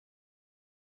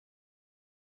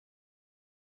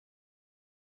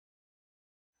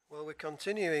Well, we're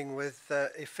continuing with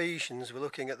Ephesians. We're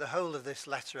looking at the whole of this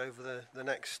letter over the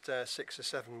next 6 or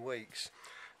 7 weeks.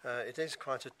 It is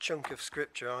quite a chunk of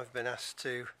scripture I've been asked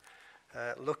to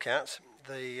look at,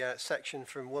 the section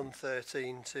from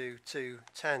 1:13 to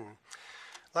 2:10.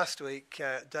 Last week,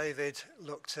 David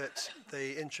looked at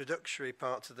the introductory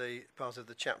part of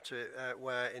the chapter,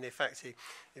 where in effect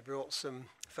he brought some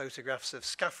photographs of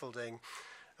scaffolding,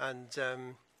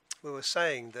 and we were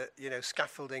saying that,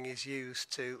 scaffolding is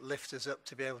used to lift us up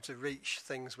to be able to reach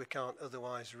things we can't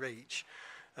otherwise reach.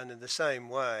 And in the same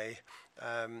way,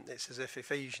 it's as if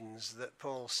Ephesians, that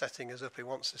Paul's setting us up. He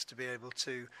wants us to be able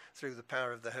to, through the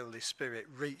power of the Holy Spirit,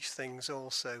 reach things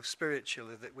also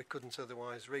spiritually that we couldn't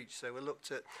otherwise reach. So we looked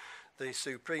at the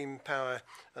supreme power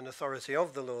and authority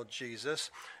of the Lord Jesus.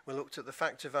 We looked at the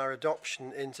fact of our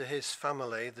adoption into his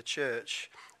family, the church.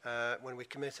 When we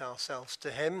commit ourselves to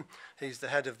him, he's the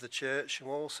head of the church, and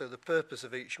also the purpose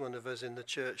of each one of us in the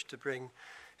church to bring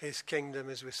his kingdom,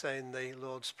 as we say in the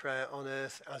Lord's Prayer, on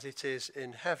earth as it is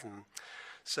in heaven.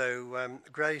 So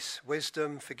grace,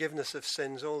 wisdom, forgiveness of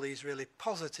sins, all these really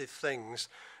positive things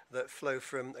that flow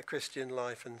from a Christian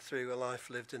life and through a life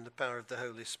lived in the power of the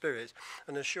Holy Spirit,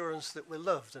 an assurance that we're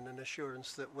loved and an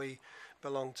assurance that we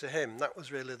belong to him. That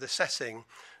was really the setting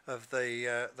of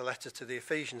the letter to the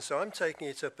Ephesians. So I'm taking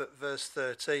it up at verse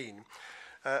 13,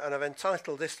 and I've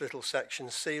entitled this little section,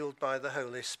 Sealed by the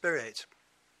Holy Spirit.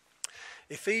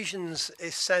 Ephesians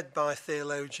is said by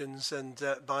theologians and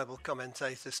Bible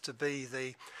commentators to be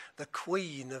the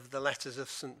queen of the letters of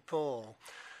St. Paul.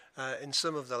 In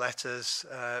some of the letters,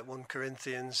 1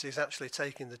 Corinthians, he's actually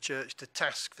taking the church to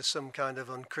task for some kind of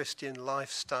unchristian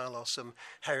lifestyle or some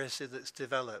heresy that's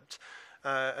developed.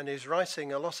 And he's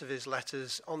writing a lot of his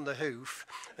letters on the hoof,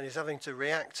 and he's having to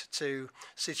react to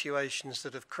situations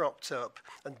that have cropped up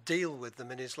and deal with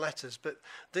them in his letters. But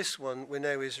this one, we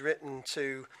know, is written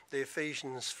to the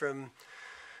Ephesians from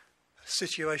a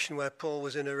situation where Paul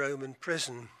was in a Roman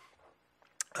prison.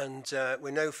 And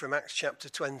we know from Acts chapter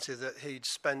 20 that he'd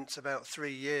spent about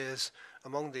 3 years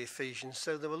among the Ephesians.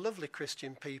 So they were lovely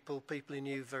Christian people he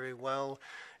knew very well.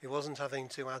 He wasn't having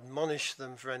to admonish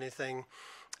them for anything.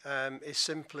 He's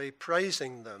simply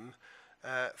praising them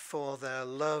for their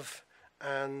love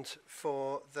and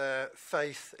for their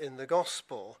faith in the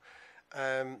gospel.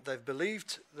 They've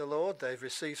believed the Lord, they've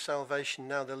received salvation,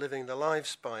 now they're living their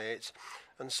lives by it.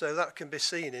 And so that can be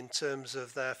seen in terms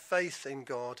of their faith in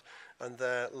God and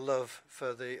their love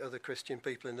for the other Christian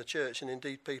people in the church, and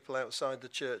indeed people outside the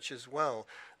church as well.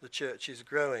 The church is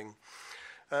growing.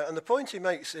 And the point he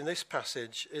makes in this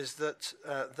passage is that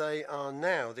they are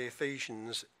now, the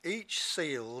Ephesians, each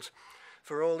sealed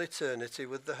for all eternity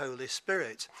with the Holy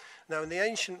Spirit. Now, in the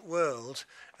ancient world,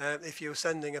 if you were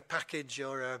sending a package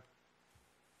or a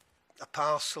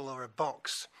parcel or a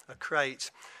box, a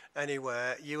crate,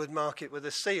 anywhere, you would mark it with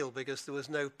a seal because there was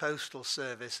no postal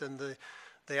service, and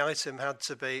the item had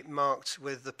to be marked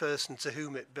with the person to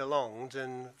whom it belonged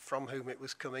and from whom it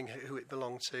was coming, who it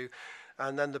belonged to,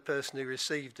 and then the person who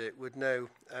received it would know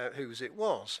whose it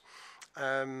was.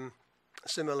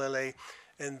 Similarly,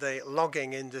 in the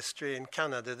logging industry in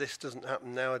Canada, this doesn't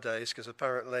happen nowadays because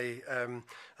apparently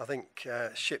I think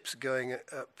ships going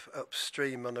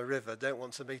upstream on a river don't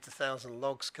want to meet 1,000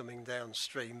 logs coming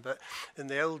downstream. But in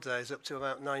the old days, up to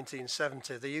about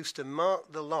 1970, they used to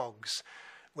mark the logs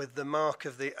with the mark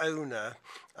of the owner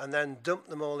and then dump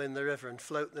them all in the river and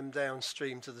float them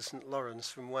downstream to the St. Lawrence,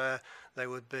 from where they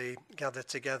would be gathered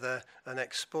together and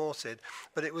exported.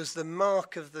 But it was the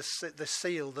mark of the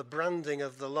seal, the branding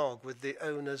of the log with the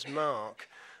owner's mark,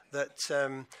 that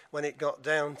when it got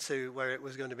down to where it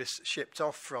was going to be shipped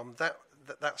off from,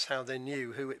 that's how they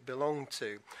knew who it belonged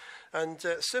to. And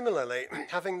similarly,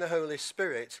 having the Holy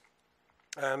Spirit,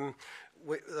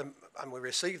 we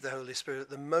receive the Holy Spirit at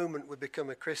the moment we become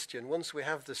a Christian. Once we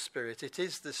have the Spirit, it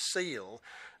is the seal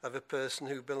of a person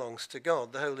who belongs to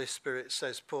God. The Holy Spirit,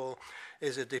 says Paul,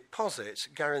 is a deposit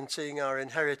guaranteeing our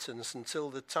inheritance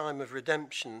until the time of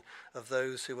redemption of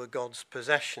those who are God's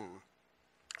possession.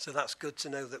 So that's good to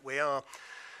know that we are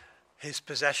his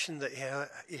possession, that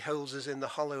he holds us in the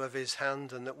hollow of his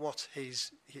hand, and that what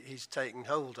he's taken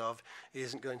hold of, he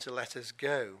isn't going to let us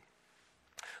go.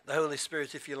 The Holy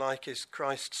Spirit, if you like, is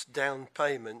Christ's down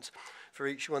payment for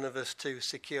each one of us to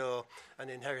secure an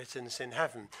inheritance in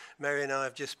heaven. Mary and I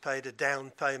have just paid a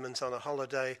down payment on a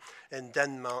holiday in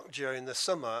Denmark during the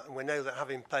summer, and we know that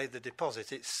having paid the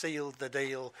deposit, it's sealed the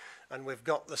deal, and we've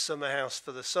got the summer house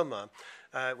for the summer.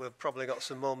 We've probably got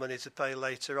some more money to pay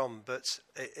later on, but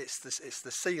it's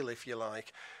the seal, if you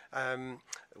like.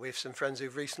 We have some friends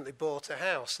who've recently bought a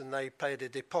house and they paid a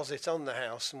deposit on the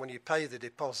house. And when you pay the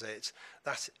deposit,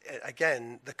 that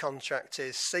again, the contract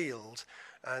is sealed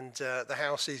and the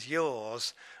house is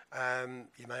yours.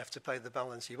 You may have to pay the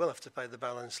balance. You will have to pay the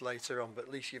balance later on, but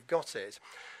at least you've got it.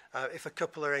 If a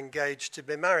couple are engaged to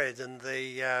be married and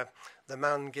the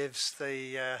man gives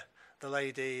the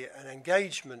lady an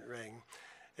engagement ring,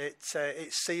 it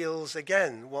seals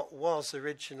again what was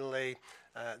originally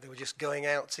they were just going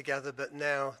out together, but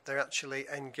now they're actually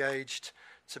engaged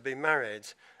to be married.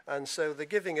 And so the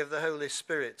giving of the Holy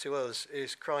Spirit to us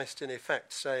is Christ in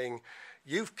effect saying,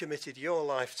 you've committed your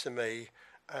life to me,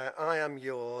 I am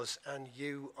yours and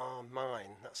you are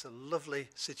mine. That's a lovely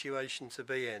situation to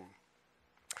be in.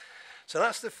 So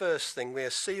that's the first thing. We are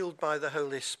sealed by the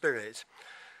Holy Spirit.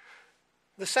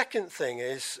 The second thing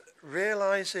is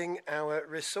realizing our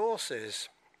resources.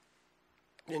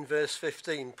 In verse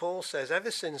 15, Paul says,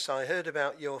 ever since I heard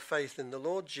about your faith in the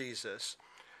Lord Jesus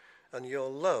and your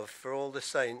love for all the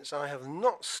saints, I have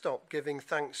not stopped giving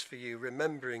thanks for you,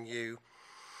 remembering you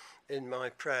in my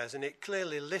prayers. And it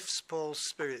clearly lifts Paul's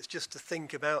spirits just to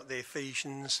think about the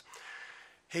Ephesians.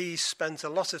 He spent a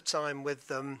lot of time with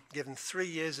them, given 3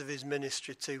 years of his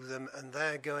ministry to them, and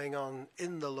they're going on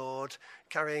in the Lord,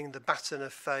 carrying the baton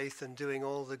of faith and doing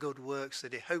all the good works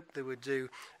that he hoped they would do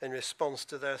in response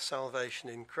to their salvation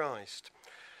in Christ.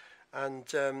 And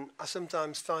I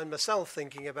sometimes find myself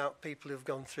thinking about people who've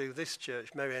gone through this church.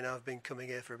 Mary and I have been coming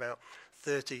here for about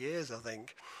 30 years, I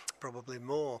think, probably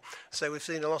more. So we've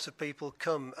seen a lot of people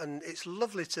come, and it's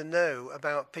lovely to know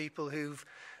about people who've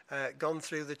gone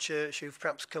through the church, who've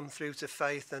perhaps come through to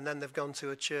faith, and then they've gone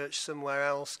to a church somewhere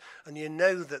else, and you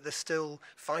know that they're still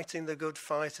fighting the good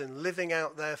fight and living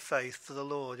out their faith for the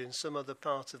Lord in some other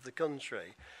part of the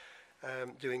country,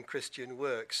 doing Christian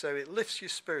work. So it lifts your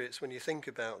spirits when you think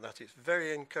about that. It's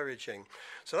very encouraging.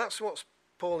 So that's what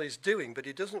Paul is doing, but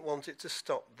he doesn't want it to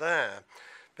stop there,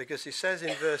 because he says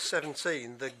in verse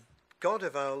 17, the God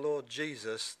of our Lord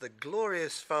Jesus, the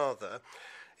glorious Father,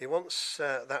 he wants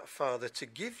that Father to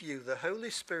give you the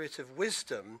Holy Spirit of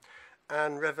wisdom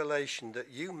and revelation that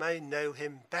you may know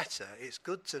him better. It's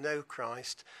good to know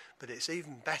Christ, but it's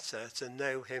even better to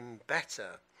know him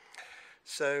better.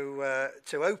 So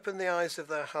to open the eyes of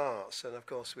their hearts, and of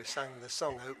course we sang the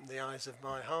song, open the eyes of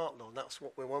my heart, Lord. That's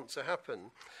what we want to happen.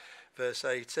 Verse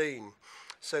 18,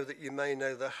 so that you may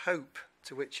know the hope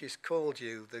to which he's called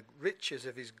you, the riches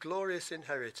of his glorious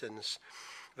inheritance.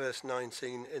 Verse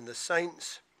 19, in the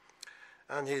saints,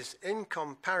 and his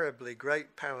incomparably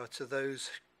great power to those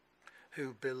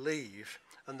who believe.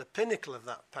 And the pinnacle of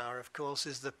that power, of course,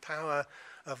 is the power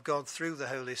of God through the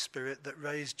Holy Spirit that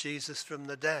raised Jesus from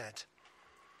the dead.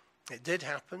 It did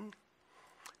happen.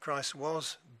 Christ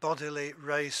was bodily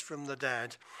raised from the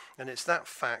dead, and it's that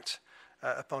fact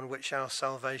upon which our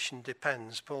salvation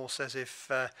depends. Paul says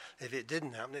if it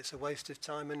didn't happen, it's a waste of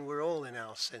time and we're all in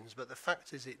our sins. But the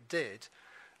fact is it did,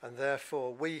 and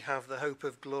therefore we have the hope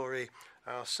of glory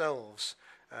ourselves,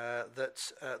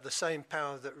 that the same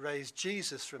power that raised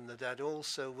Jesus from the dead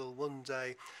also will one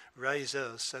day raise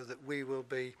us, so that we will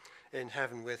be in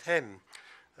heaven with him.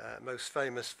 Most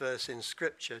famous verse in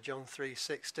Scripture, John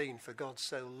 3:16, for God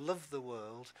so loved the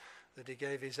world that he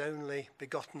gave his only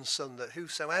begotten Son, that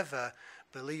whosoever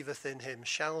believeth in him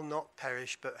shall not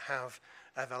perish but have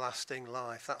everlasting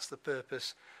life. That's the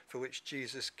purpose for which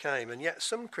Jesus came. And yet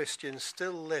some Christians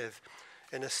still live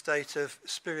in a state of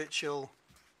spiritual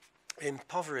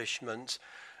impoverishment,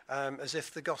 as if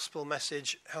the gospel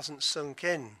message hasn't sunk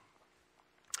in.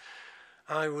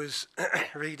 I was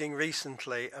reading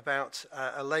recently about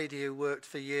a lady who worked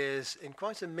for years in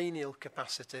quite a menial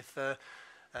capacity for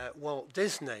Walt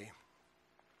Disney.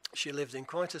 She lived in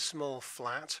quite a small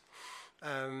flat.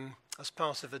 As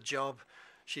part of her job,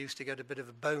 she used to get a bit of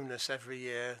a bonus every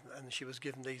year, and she was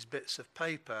given these bits of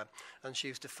paper, and she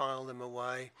used to file them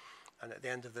away, and at the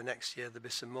end of the next year there'd be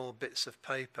some more bits of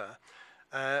paper.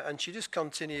 And she just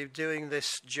continued doing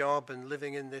this job and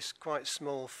living in this quite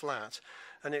small flat.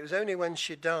 And it was only when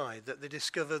she died that they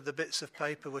discovered the bits of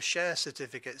paper were share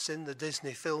certificates in the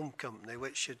Disney Film Company,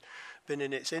 which had been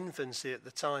in its infancy at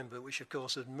the time, but which of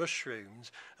course had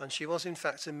mushroomed. And she was in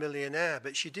fact a millionaire,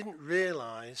 but she didn't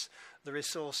realise the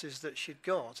resources that she'd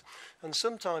got. And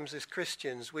sometimes as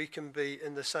Christians we can be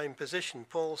in the same position.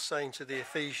 Paul's saying to the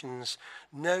Ephesians,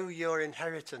 know your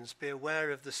inheritance, be aware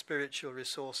of the spiritual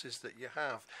resources that you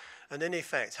have. And in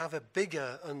effect, have a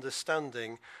bigger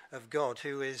understanding of God,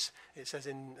 who is, it says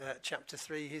in chapter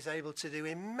 3, he's able to do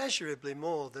immeasurably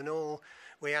more than all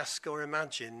we ask or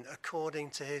imagine, according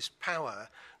to his power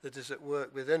that is at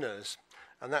work within us.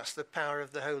 And that's the power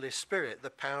of the Holy Spirit, the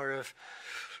power of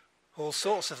all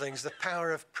sorts of things. The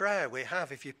power of prayer we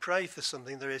have. If you pray for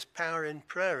something, there is power in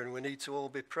prayer, and we need to all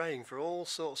be praying for all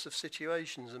sorts of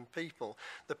situations and people.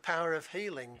 The power of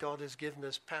healing. God has given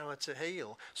us power to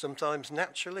heal, sometimes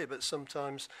naturally, but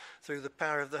sometimes through the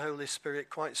power of the Holy Spirit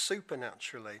quite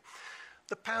supernaturally.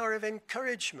 The power of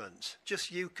encouragement.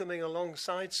 Just you coming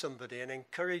alongside somebody and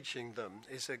encouraging them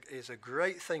is a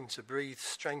great thing to breathe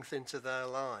strength into their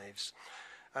lives.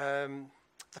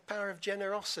 The power of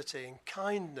generosity and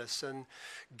kindness and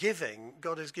giving.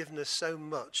 God has given us so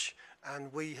much,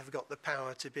 and we have got the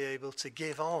power to be able to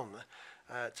give on,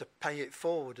 to pay it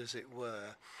forward, as it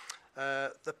were.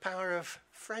 The power of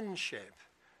friendship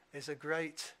is a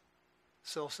great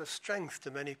source of strength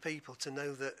to many people, to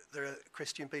know that there are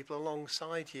Christian people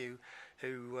alongside you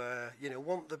who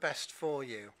want the best for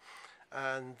you.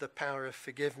 And the power of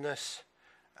forgiveness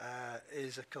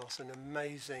is, of course, an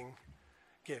amazing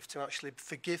gift, to actually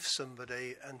forgive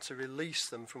somebody and to release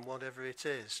them from whatever it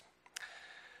is.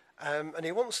 And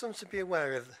he wants them to be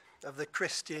aware of the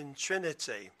Christian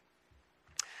Trinity.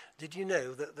 Did you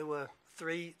know that there were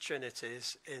 3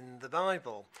 Trinities in the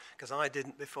Bible? Because I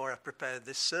didn't before I prepared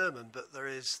this sermon, but there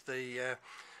is the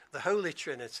Holy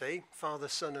Trinity, Father,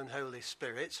 Son and Holy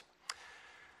Spirit.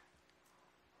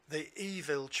 The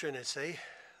evil Trinity,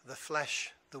 the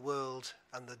flesh, the world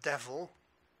and the devil.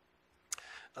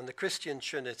 And the Christian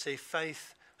Trinity,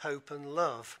 faith, hope and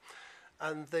love.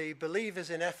 And the believers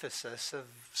in Ephesus have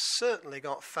certainly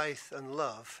got faith and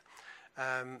love.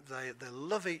 They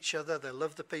love each other, they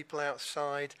love the people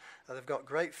outside, and they've got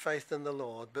great faith in the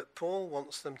Lord. But Paul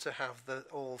wants them to have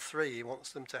all 3. He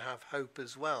wants them to have hope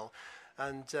as well.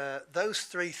 And those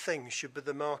 3 things should be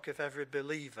the mark of every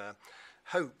believer.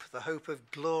 Hope, the hope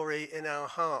of glory in our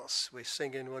hearts. We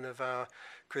sing in one of our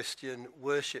Christian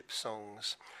worship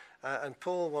songs. And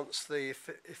Paul wants the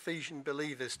Ephesian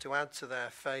believers to add to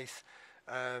their faith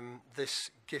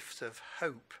this gift of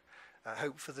hope.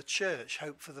 Hope for the church,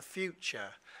 hope for the future,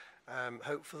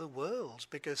 hope for the world.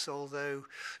 Because although,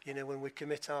 when we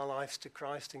commit our lives to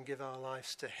Christ and give our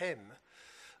lives to him,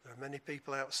 there are many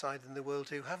people outside in the world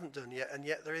who haven't done yet. And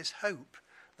yet there is hope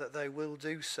that they will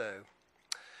do so.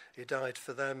 He died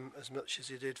for them as much as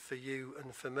he did for you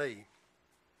and for me.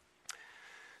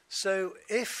 So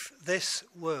if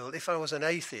I was an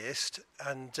atheist,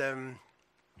 and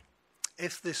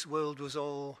if this world was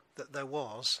all that there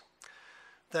was,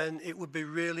 then it would be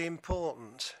really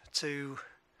important to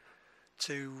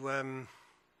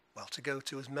go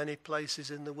to as many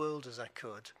places in the world as I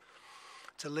could,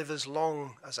 to live as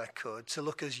long as I could, to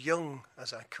look as young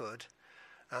as I could,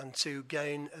 and to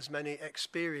gain as many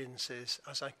experiences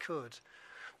as I could.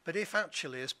 But if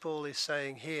actually, as Paul is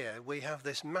saying here, we have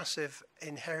this massive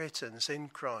inheritance in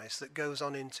Christ that goes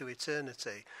on into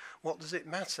eternity, what does it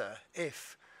matter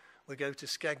if we go to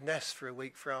Skegness for a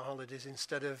week for our holidays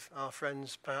instead of our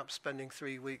friends perhaps spending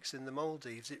 3 weeks in the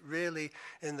Maldives? It really,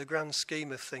 in the grand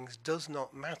scheme of things, does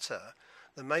not matter.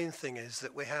 The main thing is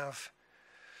that we have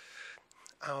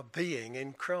our being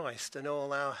in Christ, and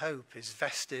all our hope is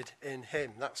vested in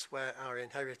him. That's where our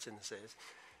inheritance is.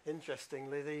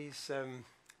 Interestingly, these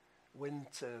wind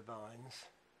turbines,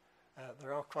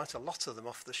 there are quite a lot of them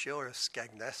off the shore of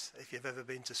Skegness, if you've ever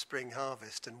been to Spring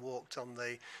Harvest and walked on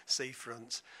the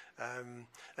seafront.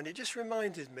 And it just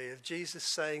reminded me of Jesus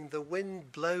saying, the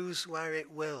wind blows where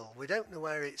it will. We don't know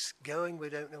where it's going, we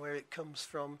don't know where it comes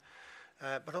from,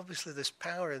 but obviously there's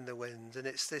power in the wind, and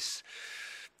it's this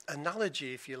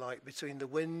analogy, if you like, between the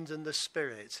wind and the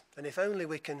Spirit. And if only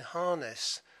we can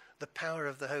harness the power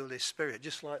of the Holy Spirit,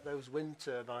 just like those wind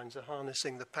turbines are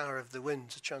harnessing the power of the wind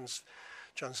to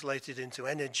translate it into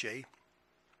energy.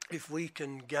 If we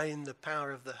can gain the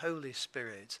power of the Holy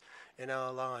Spirit in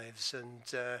our lives, and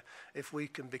if we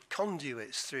can be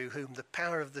conduits through whom the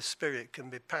power of the Spirit can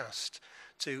be passed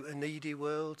to a needy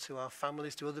world, to our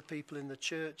families, to other people in the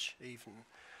church even,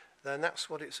 then that's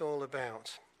what it's all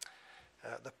about,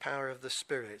 the power of the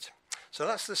Spirit. So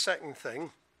that's the second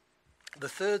thing. The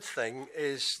third thing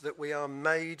is that we are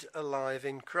made alive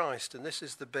in Christ, and this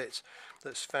is the bit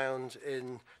that's found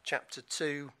in chapter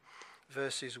 2,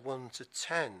 verses 1 to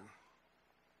 10.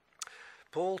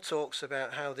 Paul talks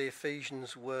about how the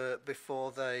Ephesians were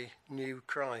before they knew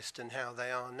Christ and how they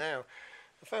are now.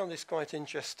 I found this quite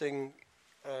interesting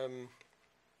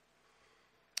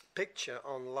picture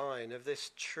online of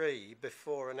this tree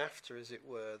before and after, as it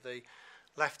were. The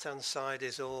left-hand side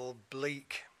is all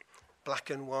bleak,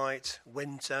 black and white,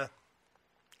 winter,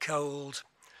 cold,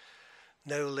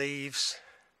 no leaves,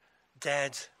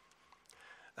 dead.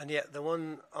 And yet the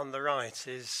one on the right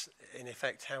is, in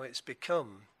effect, how it's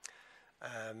become.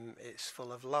 It's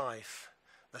full of life.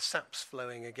 The sap's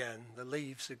flowing again. The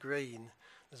leaves are green.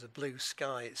 There's a blue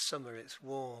sky, it's summer, it's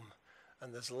warm,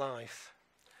 and there's life.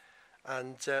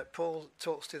 And Paul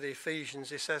talks to the Ephesians,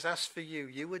 he says, as for you,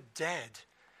 you were dead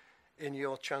in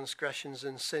your transgressions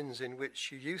and sins in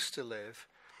which you used to live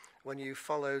when you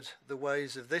followed the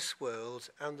ways of this world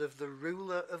and of the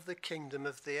ruler of the kingdom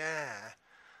of the air.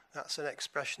 That's an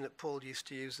expression that Paul used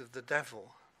to use of the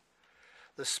devil.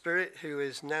 The spirit who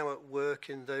is now at work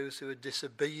in those who are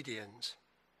disobedient.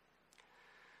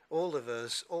 All of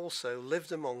us also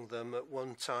lived among them at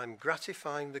one time,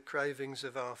 gratifying the cravings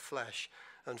of our flesh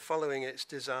and following its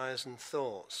desires and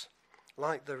thoughts.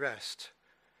 Like the rest,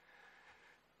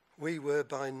 we were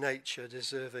by nature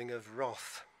deserving of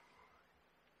wrath.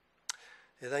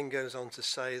 He then goes on to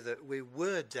say that we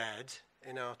were dead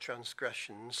in our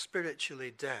transgressions,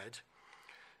 spiritually dead,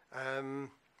 and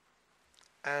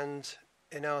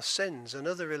in our sins. And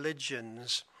other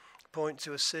religions point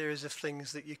to a series of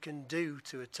things that you can do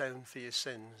to atone for your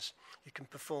sins. You can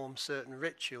perform certain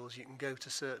rituals, you can go to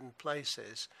certain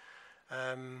places,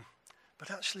 but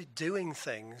actually doing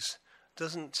things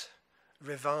doesn't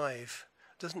revive,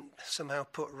 doesn't somehow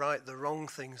put right the wrong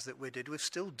things that we did. We've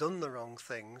still done the wrong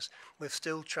things, we've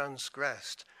still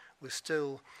transgressed, we're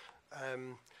still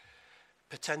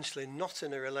potentially not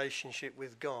in a relationship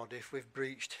with God if we've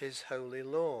breached his holy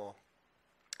law.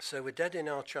 So we're dead in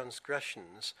our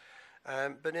transgressions,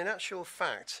 but in actual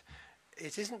fact,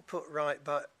 it isn't put right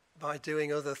by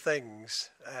doing other things,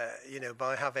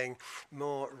 by having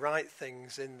more right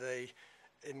things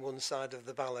in one side of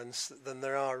the balance than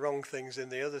there are wrong things in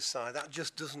the other side. That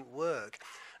just doesn't work.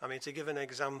 I mean, to give an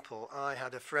example, I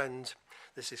had a friend,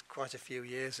 this is quite a few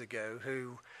years ago,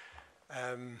 who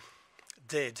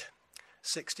did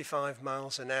 65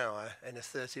 miles an hour in a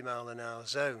 30 mile an hour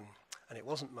zone, and it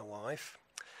wasn't my wife.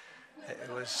 It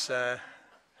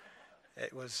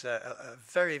was a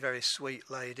very, very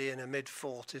sweet lady in her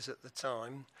mid-40s at the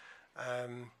time.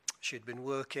 She'd been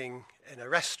working in a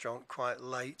restaurant quite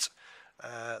late.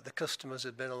 The customers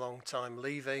had been a long time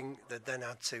leaving. They'd then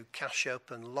had to cash up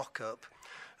and lock up.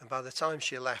 And by the time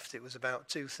she left, it was about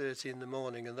 2:30 in the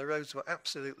morning, and the roads were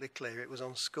absolutely clear. It was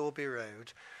on Scorby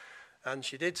Road. And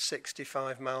she did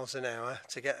 65 miles an hour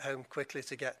to get home quickly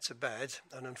to get to bed.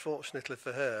 And unfortunately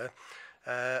for her,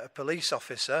 a police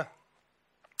officer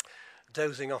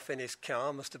dozing off in his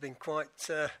car must have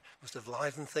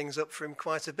livened things up for him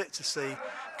quite a bit to see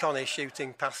Connie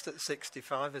shooting past at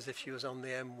 65 as if she was on the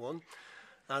M1.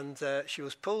 And she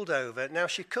was pulled over. Now,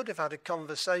 she could have had a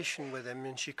conversation with him,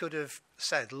 and she could have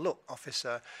said, look,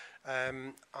 officer,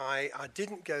 I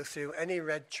didn't go through any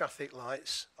red traffic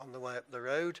lights on the way up the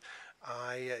road.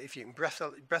 If you can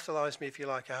breathalyse me if you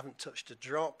like, I haven't touched a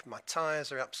drop. My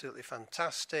tyres are absolutely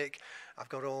fantastic. I've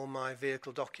got all my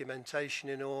vehicle documentation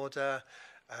in order.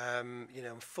 I'm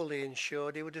fully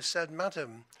insured. He would have said,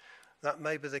 madam, that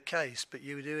may be the case, but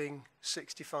you were doing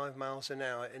 65 miles an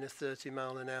hour in a 30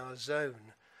 mile an hour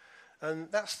zone.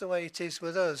 And that's the way it is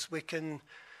with us. We can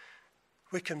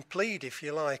plead, if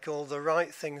you like, all the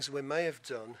right things we may have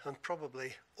done and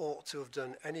probably ought to have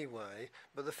done anyway,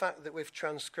 but the fact that we've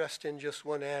transgressed in just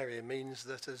one area means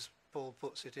that, as Paul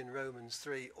puts it in Romans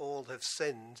 3, all have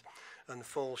sinned and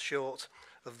fall short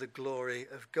of the glory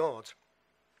of God.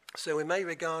 So we may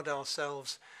regard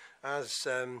ourselves as,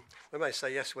 we may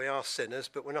say, yes, we are sinners,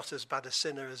 but we're not as bad a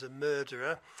sinner as a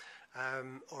murderer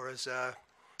or as a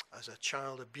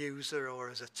child abuser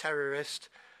or as a terrorist.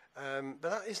 But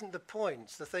that isn't the point.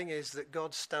 The thing is that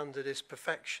God's standard is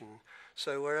perfection.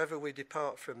 So wherever we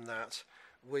depart from that,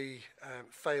 we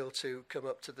fail to come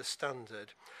up to the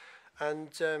standard. And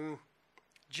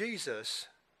Jesus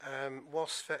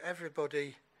was for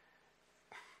everybody.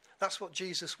 That's what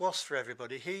Jesus was for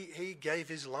everybody. He gave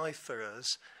his life for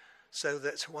us so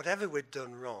that whatever we'd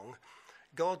done wrong,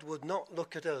 God would not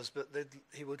look at us, but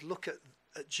he would look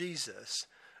at Jesus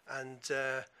and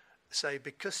say,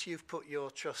 because you've put your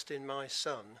trust in my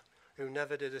son, who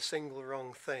never did a single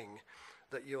wrong thing,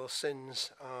 that your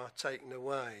sins are taken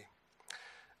away.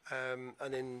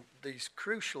 And in these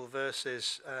crucial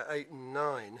verses 8 and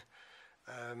 9,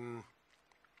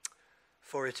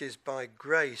 for it is by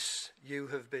grace you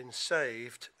have been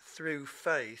saved through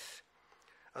faith,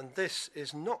 and this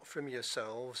is not from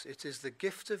yourselves, it is the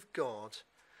gift of God,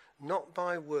 not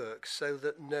by works, so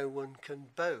that no one can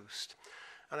boast.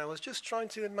 And I was just trying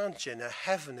to imagine a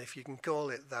heaven, if you can call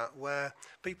it that, where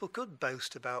people could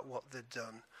boast about what they'd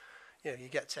done. You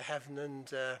get to heaven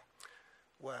and,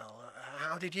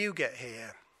 how did you get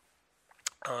here?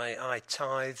 I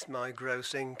tithed my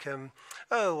gross income.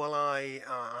 Oh, well, I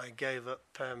gave up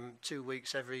 2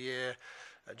 weeks every year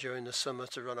during the summer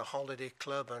to run a holiday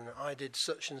club, and I did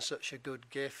such and such a good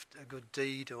gift, a good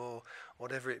deed, or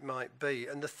whatever it might be.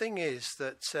 And the thing is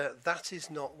that that is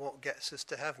not what gets us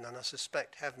to heaven, and I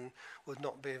suspect heaven would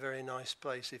not be a very nice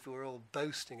place if we were all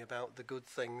boasting about the good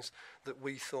things that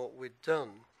we thought we'd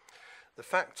done. The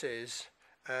fact is,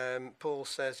 Paul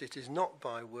says it is not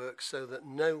by works, so that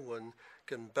no one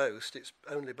can boast. It's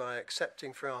only by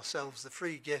accepting for ourselves the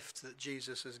free gift that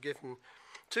Jesus has given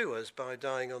to us by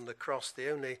dying on the cross, the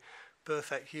only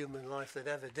perfect human life that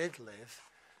ever did live,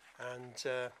 and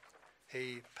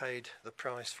he paid the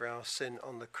price for our sin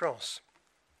on the cross.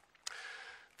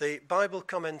 The Bible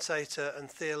commentator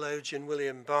and theologian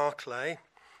William Barclay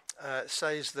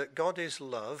says that God is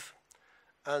love,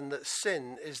 and that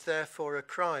sin is therefore a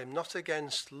crime not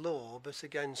against law but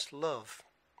against love.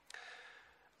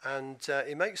 And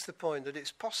he makes the point that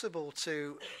it's possible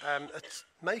to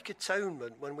make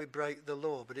atonement when we break the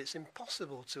law, but it's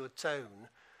impossible to atone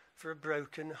for a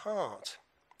broken heart.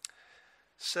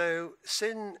 So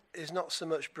sin is not so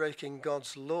much breaking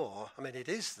God's law. I mean, it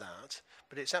is that,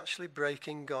 but it's actually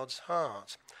breaking God's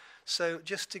heart. So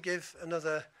just to give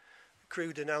another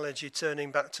crude analogy,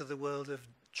 turning back to the world of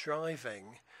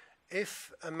driving,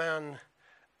 if a man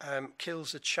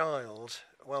kills a child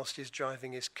whilst he's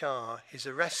driving his car, he's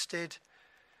arrested,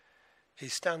 he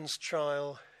stands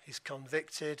trial, he's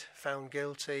convicted, found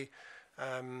guilty,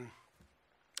 and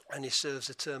he serves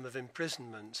a term of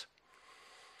imprisonment.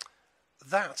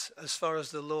 That, as far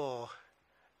as the law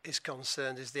is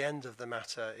concerned, is the end of the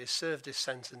matter. He's served his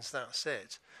sentence, that's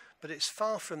it. But it's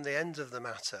far from the end of the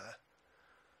matter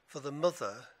for the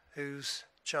mother whose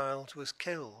child was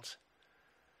killed.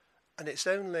 And it's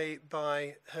only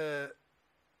by her,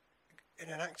 in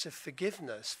an act of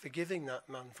forgiveness, forgiving that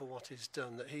man for what he's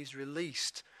done, that he's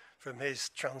released from his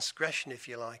transgression, if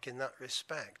you like, in that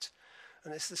respect.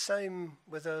 And it's the same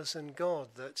with us and God,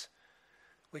 that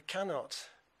we cannot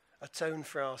atone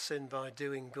for our sin by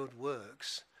doing good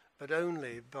works, but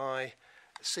only by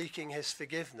seeking his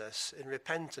forgiveness in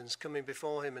repentance, coming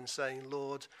before him and saying,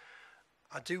 Lord,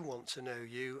 I do want to know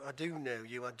you, I do know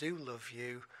you, I do love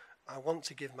you, I want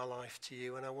to give my life to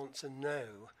you, and I want to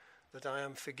know that I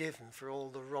am forgiven for all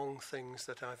the wrong things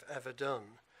that I've ever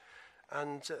done.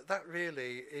 And that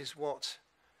really is what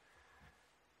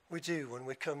we do when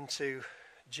we come to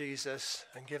Jesus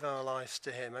and give our lives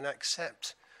to him and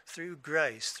accept through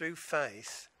grace, through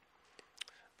faith,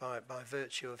 by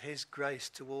virtue of his grace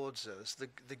towards us,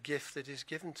 the gift that is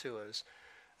given to us.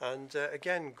 And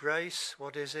again, grace,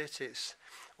 what is it?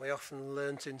 We often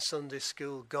learnt in Sunday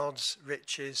school, God's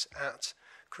riches at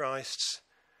Christ's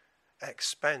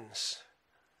expense.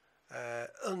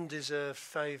 Undeserved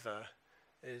favour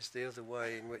is the other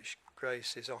way in which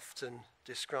grace is often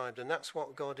described. And that's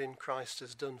what God in Christ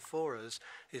has done for us.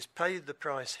 He's paid the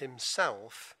price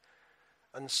himself.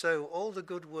 And so all the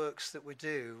good works that we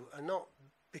do are not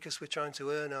because we're trying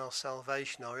to earn our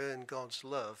salvation or earn God's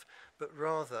love, but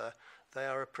rather they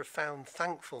are a profound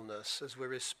thankfulness as we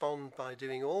respond by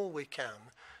doing all we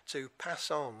can to pass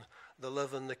on the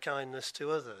love and the kindness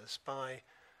to others by,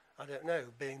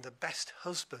 being the best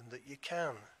husband that you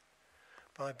can,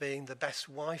 by being the best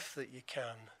wife that you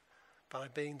can, by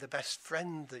being the best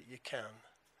friend that you can,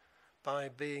 by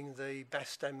being the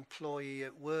best employee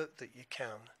at work that you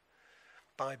can,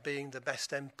 by being the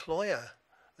best employer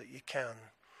that you can,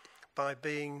 by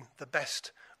being the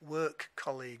best work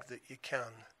colleague that you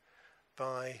can,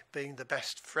 by being the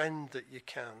best friend that you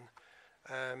can.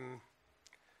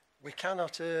 We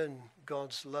cannot earn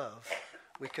God's love.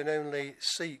 We can only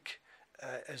seek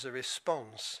as a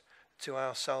response to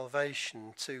our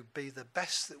salvation to be the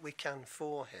best that we can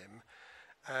for him,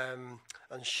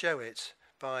 and show it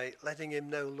by letting him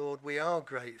know, Lord, we are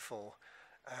grateful.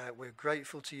 We're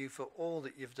grateful to you for all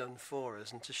that you've done for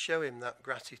us, and to show him that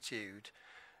gratitude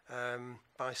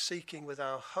by seeking with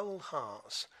our whole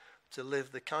hearts to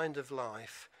live the kind of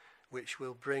life which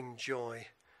will bring joy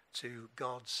to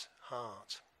God's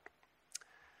heart.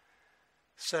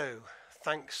 So,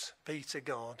 thanks be to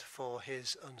God for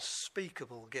his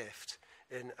unspeakable gift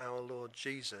in our Lord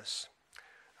Jesus.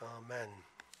 Amen.